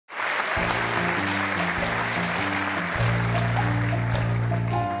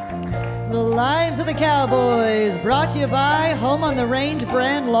The Lives of the Cowboys, brought to you by Home on the Range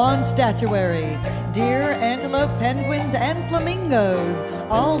brand lawn statuary. Deer, antelope, penguins, and flamingos,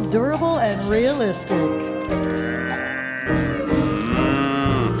 all durable and realistic.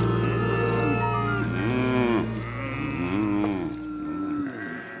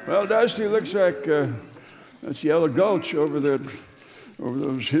 Well, Dusty, looks like that's Yellow Gulch over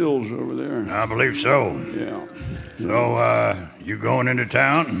those hills over there. I believe so. Yeah. So, you going into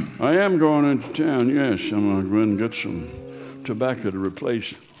town? I am going into town, yes. I'm going to go and get some tobacco to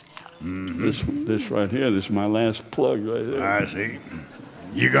replace this right here. This is my last plug right there. I see.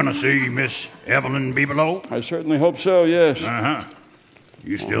 You gonna see Miss Evelyn Bebelow? I certainly hope so, yes. Uh-huh.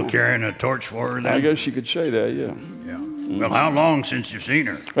 You still carrying a torch for her then? I guess you could say that, yeah. Yeah. Well, how long since you've seen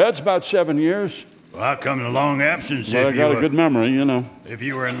her? That's about 7 years. Well, how come the long absence? Well, I got a good memory, you know. If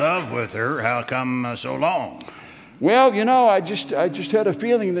you were in love with her, how come so long? Well, you know, I just had a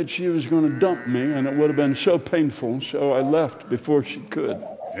feeling that she was going to dump me, and it would have been so painful, so I left before she could.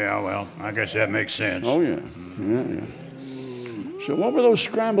 Yeah, well, I guess that makes sense. Oh, yeah. Yeah. So what were those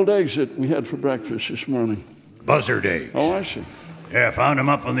scrambled eggs that we had for breakfast this morning? Buzzard eggs. Oh, I see. Yeah, I found them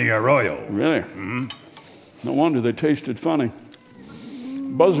up on the arroyo. Really? Mm-hmm. No wonder they tasted funny.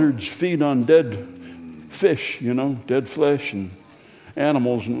 Buzzards feed on dead fish, you know, dead flesh and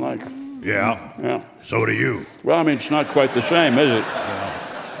animals and like. Yeah. Yeah. So do you. Well, I mean, it's not quite the same, is it?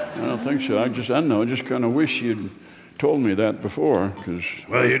 Yeah. I don't think so. I don't know. I just kind of wish you'd told me that before, because...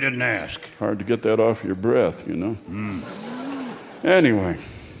 Well, you didn't ask. Hard to get that off your breath, you know. Anyway.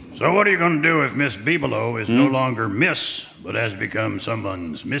 So what are you going to do if Miss Bebelow is no longer Miss, but has become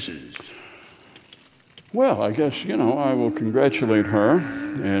someone's Mrs.? Well, I guess, you know, I will congratulate her,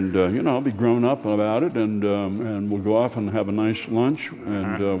 and, you know, I'll be grown up about it, and we'll go off and have a nice lunch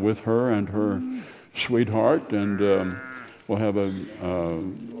and with her and her sweetheart, and we'll have a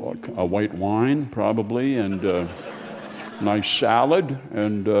white wine, probably, and nice salad,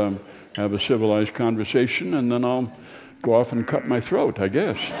 and have a civilized conversation, and then I'll go off and cut my throat, I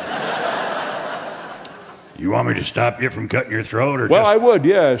guess. You want me to stop you from cutting your throat, or well, just... I would,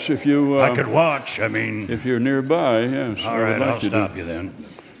 yes, if you... I could watch, I mean... If you're nearby, yes. All right, I'll stop you then.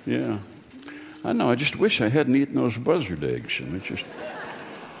 Yeah. I know, I just wish I hadn't eaten those buzzard eggs, and it's just...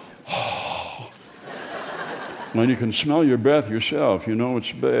 When you can smell your breath yourself, you know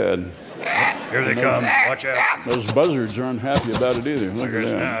it's bad. Here they come. Watch out. Those buzzards aren't happy about it either. Look at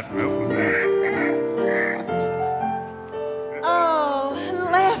that. Oh,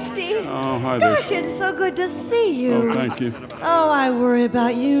 Lefty. Oh, hi there. Gosh, there. it's so good to see you. Oh, thank you. Oh, I worry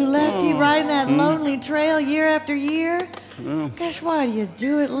about you, Lefty, riding that lonely trail year after year. Well, gosh, why do you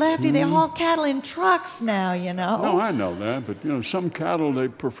do it, Lefty? They haul cattle in trucks now, you know. No, I know that, but, you know, some cattle, they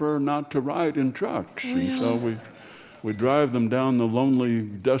prefer not to ride in trucks. Well, and so we drive them down the lonely,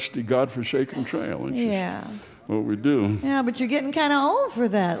 dusty, godforsaken trail. It's just what we do. Yeah, but you're getting kind of old for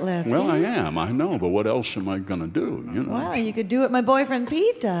that, Lefty. Well, I am, I know, but what else am I going to do, you know? Well, you could do what my boyfriend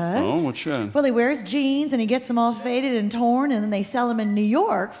Pete does. Oh, what's that? Well, he wears jeans and he gets them all faded and torn, and then they sell them in New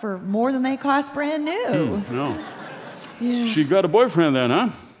York for more than they cost brand new. No. Yeah. She got a boyfriend then, huh?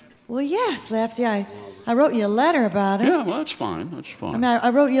 Well, yes, Lefty. I wrote you a letter about it. Yeah, well, that's fine. That's fine. I mean, I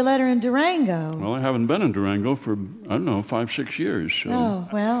wrote you a letter in Durango. Well, I haven't been in Durango for, I don't know, 5-6 years. So. Oh,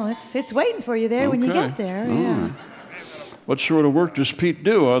 well, it's waiting for you there when you get there. Yeah. Right. What sort of work does Pete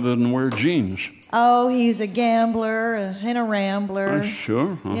do other than wear jeans? Oh, he's a gambler and a rambler.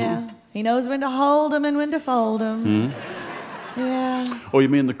 Sure. Yeah. He knows when to hold 'em and when to fold 'em. Yeah. Oh, you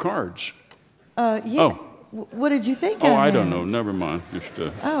mean the cards? Yeah. Oh. What did you think? Oh, I don't know. Never mind. Just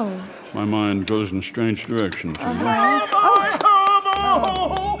my mind goes in strange directions. He's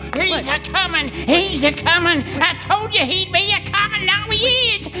a-coming! He's a-coming! I told you he'd be a-coming! Now he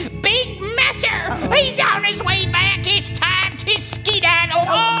is! Big Messer! He's on his way back! It's time to skedaddle!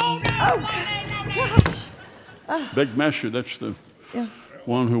 Oh, no! Gosh! Big Messer, that's the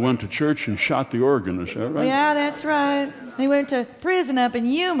one who went to church and shot the organ, is that right? Yeah, that's right. He went to prison up in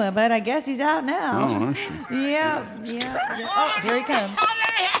Yuma, but I guess he's out now. Oh, I see. Yeah. Oh, here he comes.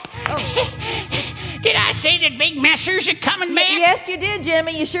 Did I say that Big Messers are coming back? Yes, you did,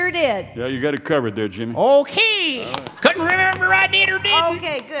 Jimmy. You sure did. Yeah, you got it covered there, Jimmy. Okay. Couldn't remember I did or didn't.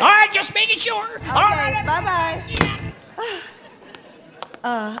 Okay, good. All right, just making sure. Okay, All right. bye-bye.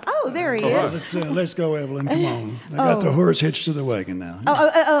 There he is. Let's go, Evelyn. Come on. I got the horse hitched to the wagon now.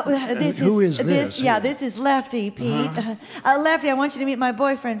 Who is this? Yeah, this is Lefty, Pete. Lefty, I want you to meet my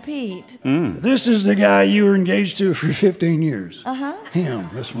boyfriend, Pete. This is the guy you were engaged to for 15 years. Him,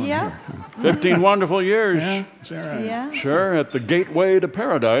 this one Yeah. here. 15 wonderful years. Yeah, is that right? Yeah. Sure, at the gateway to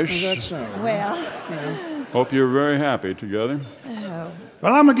paradise. Is that so? Well. Hope you're very happy together. Oh.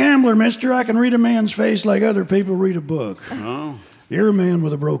 Well, I'm a gambler, mister. I can read a man's face like other people read a book. Oh. You're a man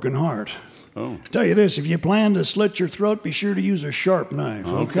with a broken heart. Oh. Tell you this, if you plan to slit your throat, be sure to use a sharp knife,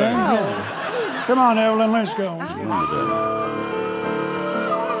 okay? Yeah. Come on, Evelyn, let's go. Let's get on to that.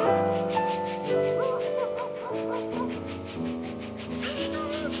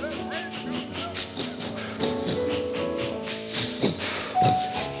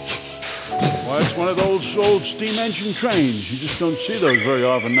 Well, it's one of those old steam engine trains. You just don't see those very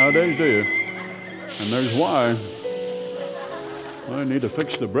often nowadays, do you? And there's why. Well, I need to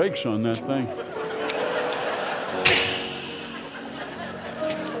fix the brakes on that thing.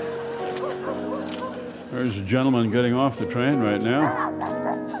 There's a gentleman getting off the train right now.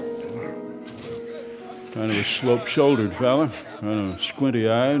 Kind of a slope-shouldered fella, kind of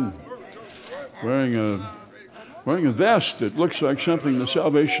squinty-eyed, wearing a vest that looks like something the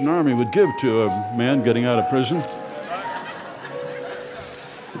Salvation Army would give to a man getting out of prison.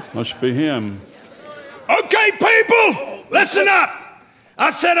 Must be him. Okay, people, listen up. I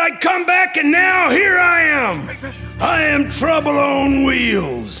said I'd come back, and now here I am. I am trouble on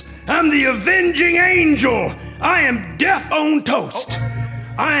wheels. I'm the avenging angel. I am death on toast.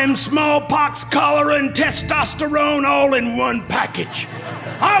 I am smallpox, cholera, and testosterone all in one package.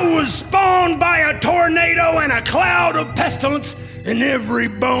 I was spawned by a tornado and a cloud of pestilence, and every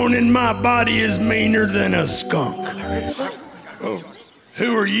bone in my body is meaner than a skunk. Oh,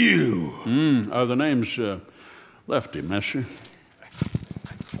 who are you? The name's Lefty, Messer.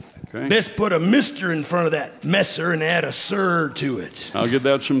 Okay. Best put a mister in front of that messer and add a sir to it. I'll give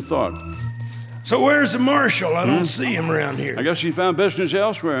that some thought. So where's the marshal? I don't see him around here. I guess he found business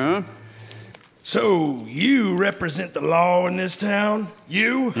elsewhere, huh? So you represent the law in this town?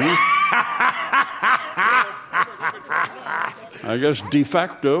 You? I guess de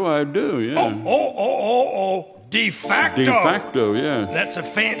facto I do, yeah. Oh. De facto. De facto, yeah. That's a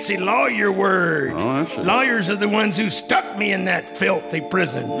fancy lawyer word. Oh, that's it. Lawyers are the ones who stuck me in that filthy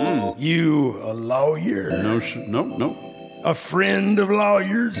prison. You a lawyer? No. A friend of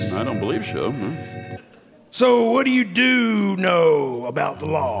lawyers? I don't believe so. So what do you do know about the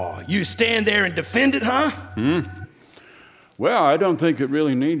law? You stand there and defend it, huh? Well, I don't think it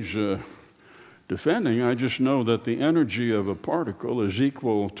really needs defending. I just know that the energy of a particle is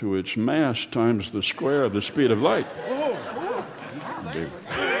equal to its mass times the square of the speed of light.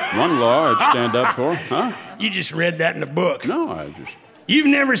 One law I'd stand up for, huh? You just read that in a book. No, I just... You've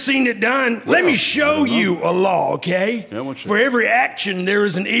never seen it done? Let me show you a law, okay? Yeah, what's For that? every action, there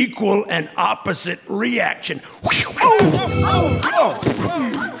is an equal and opposite reaction.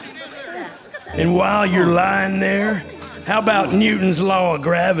 And while you're lying there, how about Newton's law of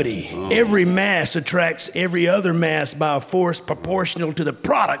gravity? Every mass attracts every other mass by a force proportional to the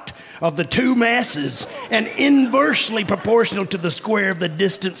product of the two masses and inversely proportional to the square of the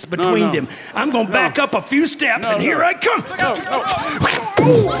distance between them. I'm going to back up a few steps, and here I come.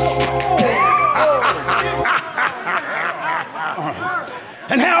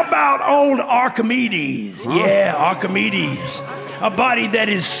 And how about old Archimedes? Yeah, Archimedes. A body that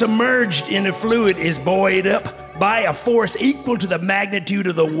is submerged in a fluid is buoyed up by a force equal to the magnitude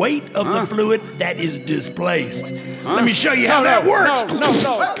of the weight of the fluid that is displaced. Let me show you how that works.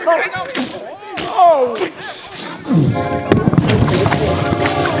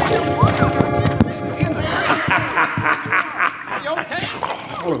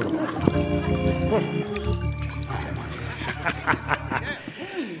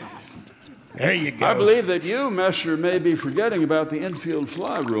 There you go. I believe that you, Messer, may be forgetting about the infield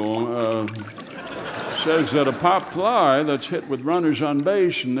fly rule. Says that a pop fly that's hit with runners on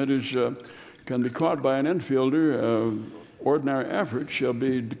base and that is can be caught by an infielder, ordinary effort shall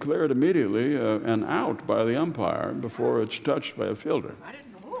be declared immediately an out by the umpire before it's touched by a fielder.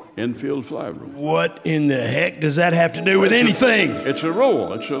 Infield fly rule. What in the heck does that have to do with anything? It's a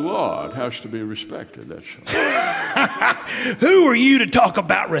rule. It's a law. It has to be respected. That's all. Who are you to talk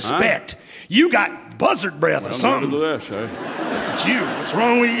about respect? You got buzzard breath or something. Look at this, Look at you. What's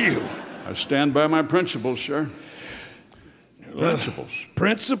wrong with you? I stand by my principles, sir. Principles.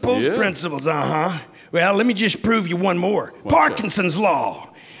 Principles? Yeah. Principles, Well, let me just prove you one more. Parkinson's law.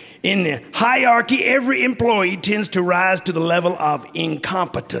 In the hierarchy, every employee tends to rise to the level of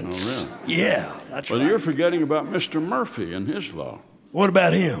incompetence. Oh, really? Yeah, that's right. Well, you're forgetting about Mr. Murphy and his law. What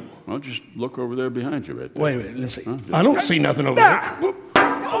about him? Well, just look over there behind you right there. Wait a minute, let's see. I don't see nothing over there.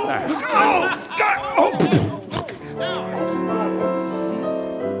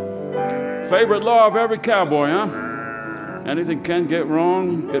 Favorite law of every cowboy, huh? Anything can get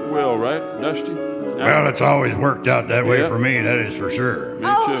wrong, it will, right, Dusty? Well, it's always worked out that way Yep. for me, that is for sure. Me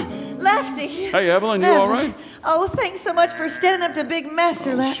Oh, too. Lefty. Hey, Evelyn, you all right? Oh, thanks so much for standing up to Big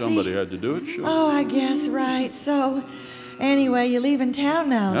Messer, Lefty. Somebody had to do it, sure. Oh, I guess, right. So, anyway, you leaving town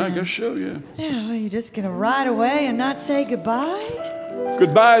now, I then? guess so, yeah. Yeah, well, you're just gonna ride away and not say goodbye?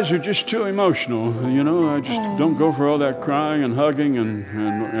 Goodbyes are just too emotional, you know. I just don't go for all that crying and hugging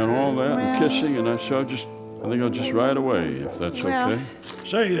and all that and kissing, and I think I'll just ride away if that's Well, okay.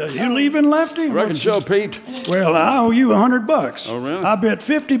 Say, you leaving, Lefty? I reckon so, Pete. Well, I owe you $100. Oh, really? I bet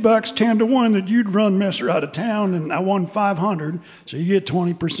 $50 10-1 that you'd run Messer out of town, and I won $500, so you get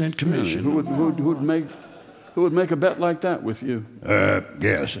 20% commission. Who would make a bet like that with you?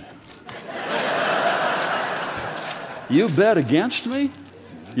 Yes. You bet against me?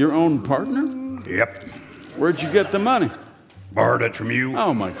 Your own partner? Yep. Where'd you get the money? Borrowed it from you.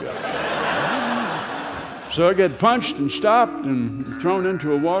 Oh, my God. So I get punched and stopped and thrown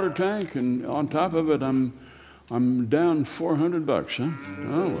into a water tank, and on top of it, I'm down $400, huh?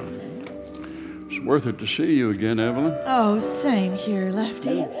 Oh, well. It's worth it to see you again, Evelyn. Oh, same here,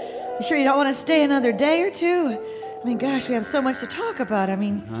 Lefty. You sure you don't want to stay another day or two? I mean, gosh, we have so much to talk about. I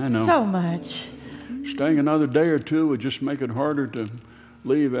mean, I know. so much. Staying another day or two would just make it harder to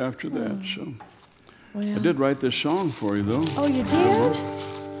leave after that, so. Well, I did write this song for you, though. Oh, you did?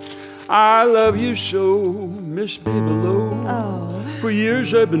 I love you so, Miss Bigelow. Oh. For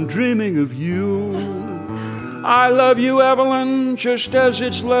years I've been dreaming of you. I love you, Evelyn, just as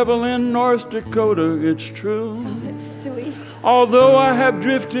it's level in North Dakota, it's true. Oh, that's sweet. Although I have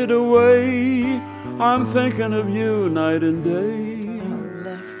drifted away, I'm thinking of you night and day. Oh,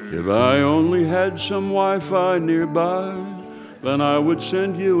 Lefty. If I only had some Wi-Fi nearby, then I would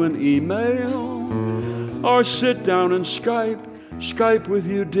send you an email or sit down and Skype with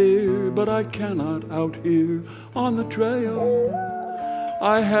you, dear, but I cannot out here on the trail.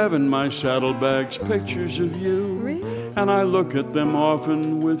 I have in my saddlebags pictures of you, Really? and I look at them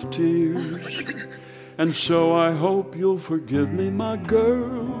often with tears. And so I hope you'll forgive me, my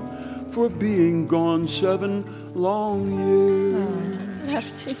girl, for being gone 7 long years.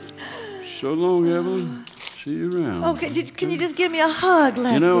 Lefty. So long, Evelyn. See you around. Oh, can you just give me a hug,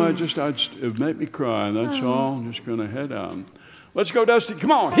 Lefty? You know, it made me cry, that's all. I'm just going to head out. Let's go, Dusty.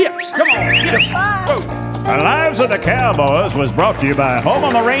 Come on, hips. Come on, hips. Go. The Lives of the Cowboys was brought to you by Home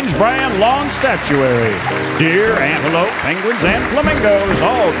on the Range brand lawn statuary. Deer, antelope, penguins, and flamingos,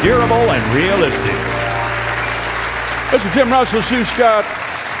 all durable and realistic. Mr. Tim Russell, Sue Scott,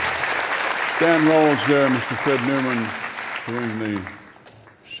 Dan Rowles there, Mr. Fred Newman, doing the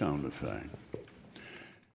sound effect.